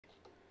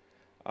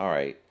All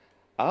right.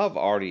 I've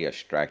already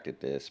extracted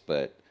this,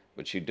 but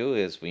what you do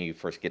is when you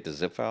first get the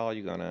zip file,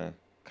 you're gonna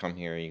come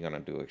here and you're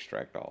gonna do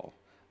extract all.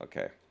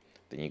 Okay.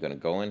 Then you're gonna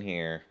go in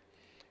here,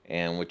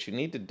 and what you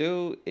need to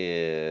do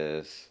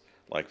is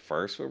like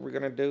first what we're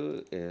gonna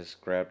do is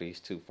grab these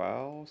two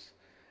files,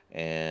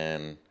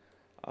 and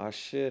I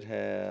should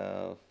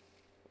have,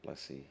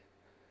 let's see,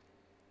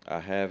 I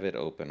have it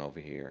open over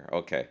here.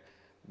 Okay.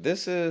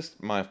 This is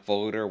my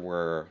folder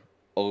where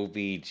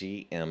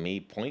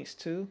OVGME points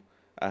to.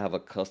 I have a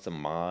custom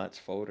mods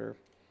folder.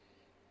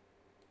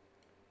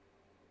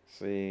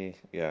 See,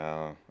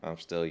 yeah, I'm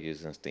still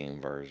using Steam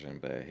version,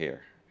 but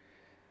here.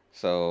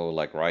 So,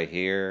 like right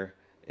here,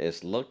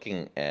 it's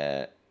looking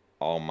at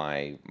all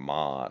my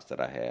mods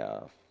that I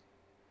have.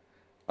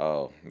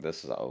 Oh,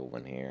 this is an old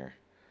one here.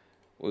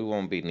 We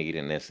won't be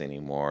needing this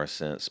anymore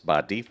since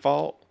by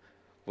default,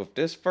 with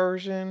this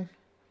version,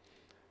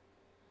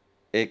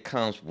 it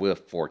comes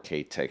with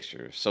 4K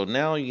textures. So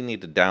now you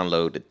need to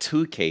download the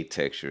 2K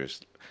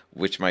textures,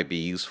 which might be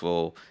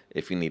useful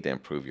if you need to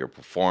improve your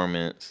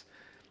performance,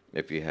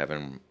 if you're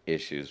having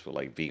issues with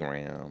like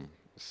VRAM,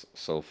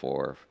 so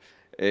forth.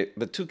 The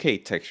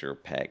 2K texture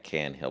pack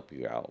can help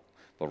you out.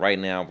 But right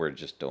now we're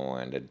just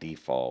doing the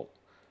default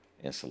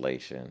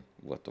installation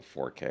with the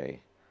 4K.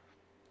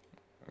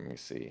 Let me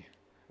see.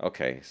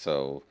 Okay,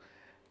 so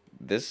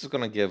this is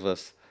going to give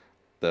us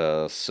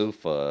the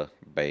SUFA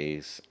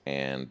bass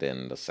and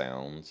then the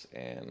sounds.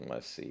 And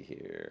let's see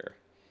here.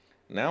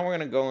 Now we're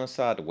going to go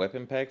inside the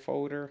weapon pack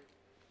folder.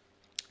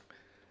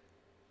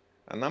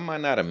 And I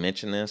might not have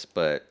mentioned this,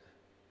 but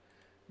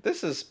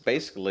this is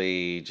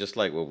basically just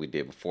like what we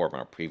did before in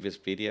our previous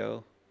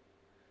video.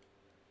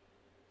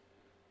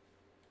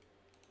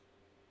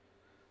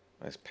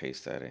 Let's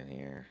paste that in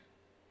here.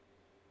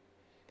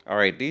 All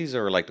right, these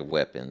are like the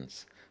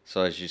weapons.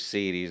 So as you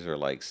see, these are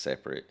like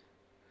separate.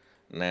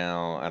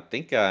 Now,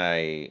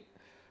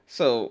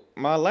 so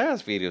my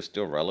last video is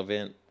still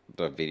relevant,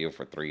 the video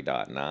for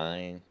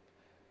 3.9,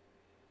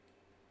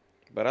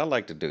 but I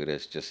like to do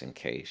this just in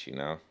case, you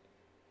know.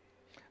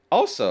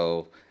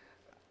 Also,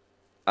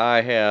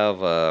 I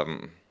have,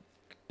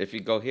 if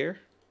you go here,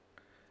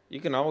 you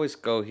can always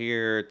go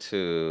here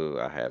to,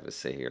 I have it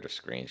say here the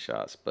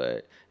screenshots,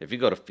 but if you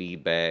go to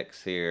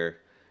feedbacks here,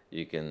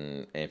 you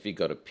can, and if you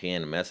go to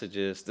pin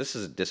messages, this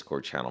is a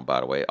Discord channel, by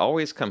the way.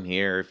 Always come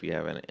here if you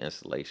have an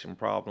installation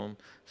problem,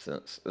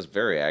 since it's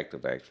very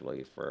active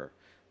actually for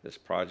this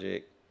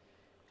project.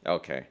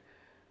 Okay.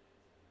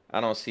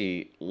 I don't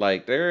see,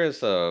 like, there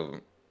is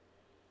a,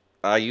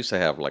 I used to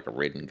have like a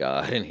written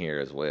guide in here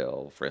as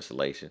well for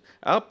installation.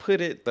 I'll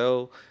put it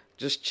though,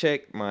 just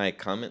check my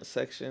comment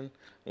section,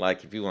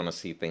 like if you want to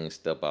see things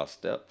step by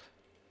step.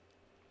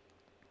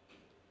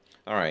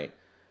 All right,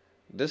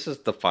 this is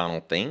the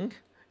final thing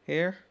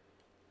here.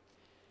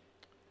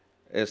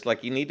 It's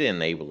like you need to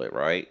enable it,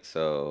 right?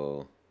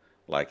 So,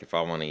 like if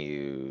I want to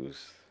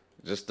use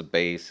just the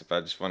base, if I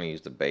just want to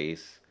use the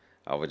base,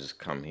 I would just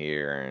come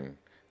here and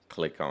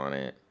click on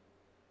it.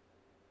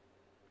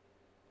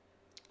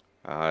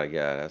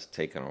 Yeah, that's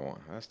taking a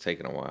while. That's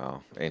taking a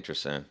while.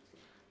 Interesting.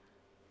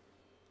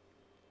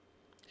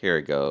 Here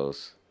it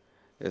goes.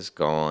 It's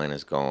going.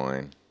 It's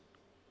going.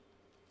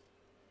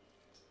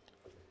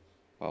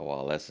 Oh,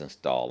 while that's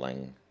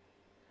installing,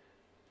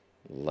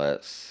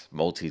 let's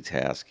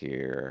multitask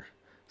here.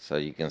 So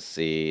you can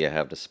see I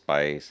have the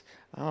spice.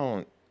 I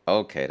don't.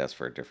 Okay, that's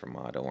for a different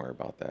mod. Don't worry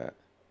about that.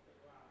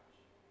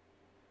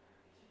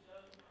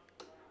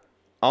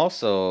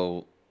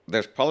 Also,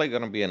 there's probably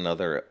going to be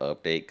another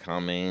update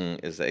coming.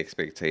 Is the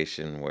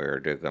expectation where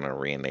they're going to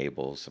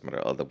re-enable some of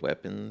the other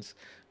weapons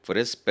for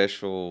this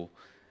special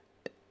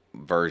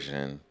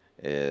version?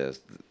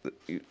 Is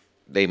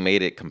they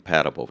made it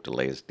compatible with the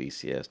latest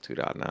DCS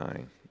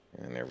 2.9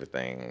 and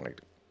everything. Like,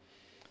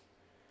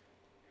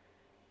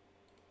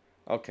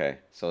 okay,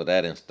 so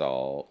that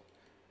installed.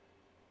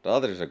 The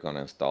others are going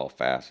to install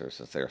faster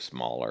since they're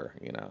smaller,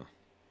 you know,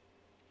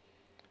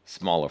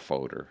 smaller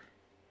folder.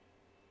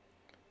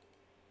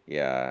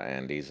 Yeah,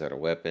 and these are the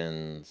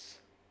weapons.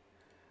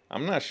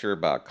 I'm not sure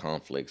about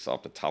conflicts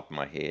off the top of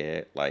my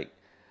head. Like,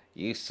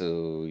 used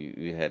to,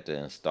 you had to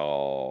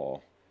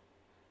install.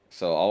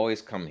 So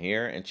always come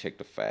here and check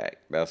the fact.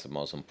 That's the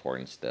most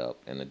important step.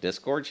 In the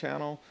Discord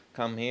channel,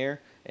 come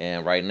here.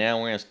 And right now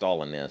we're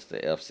installing this, the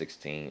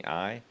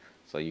F16i.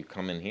 So you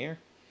come in here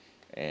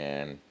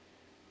and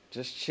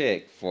just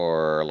check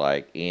for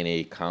like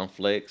any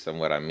conflicts. And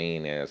what I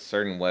mean is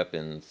certain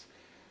weapons,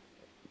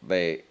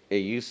 it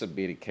used to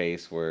be the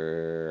case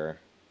where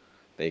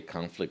they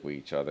conflict with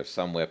each other.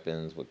 Some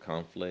weapons would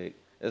conflict.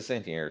 It's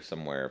in here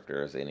somewhere if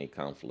there's any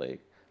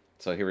conflict.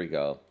 So here we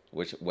go.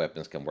 Which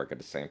weapons can work at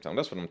the same time?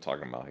 That's what I'm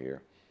talking about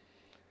here.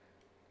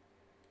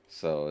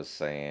 So it's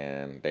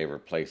saying they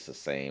replace the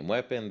same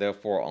weapon,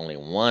 therefore only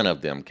one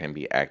of them can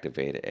be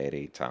activated at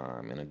a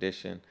time. In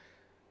addition,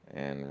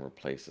 and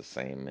replace the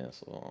same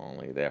missile,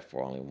 only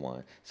therefore only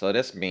one. So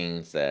this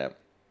means that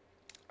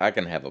I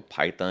can have a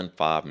Python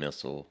 5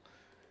 missile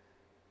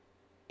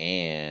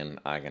and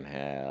I can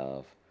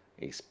have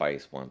a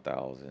Spice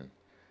 1000.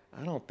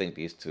 I don't think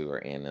these two are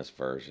in this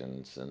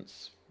version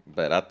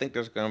but I think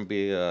there's going to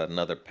be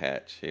another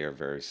patch here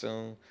very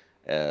soon,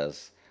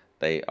 as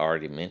they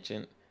already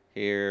mentioned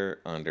here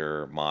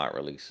under mod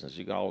releases.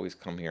 You can always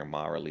come here,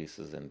 mod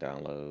releases, and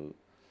download,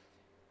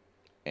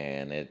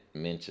 and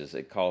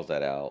it calls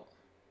that out.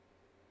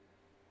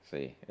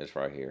 See, it's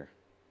right here.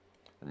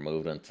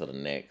 Removed until the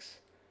next.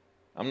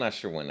 I'm not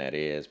sure when that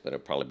is, but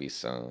it'll probably be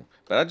soon.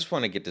 But I just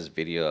want to get this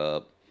video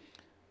up.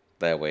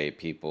 That way,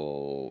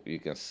 you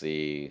can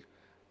see.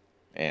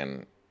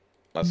 And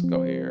let's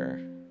go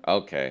here.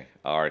 Okay,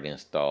 I already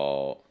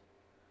installed.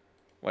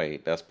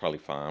 Wait, that's probably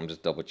fine. I'm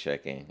just double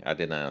checking. I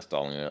did not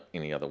install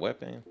any other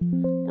weapon.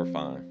 We're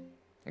fine.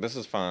 This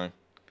is fine.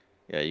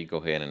 Yeah, you go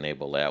ahead and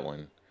enable that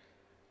one.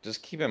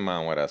 Just keep in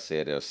mind what I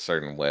said. There's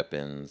certain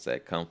weapons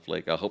that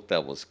conflict. I hope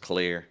that was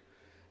clear.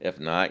 If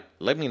not,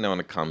 let me know in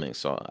the comments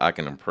so I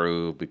can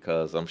improve,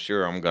 because I'm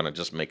sure I'm going to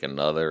just make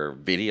another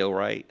video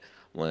right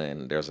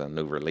when there's a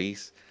new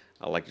release.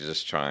 I like to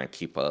just try and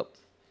keep up.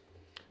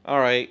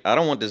 Alright, I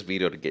don't want this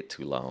video to get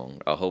too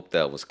long. I hope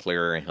that was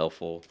clear and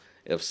helpful.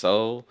 If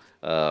so,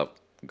 go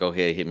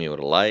ahead and hit me with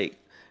a like,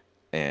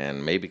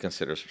 and maybe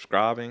consider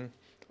subscribing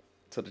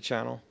to the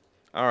channel.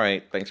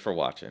 Alright, thanks for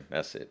watching.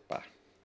 That's it. Bye.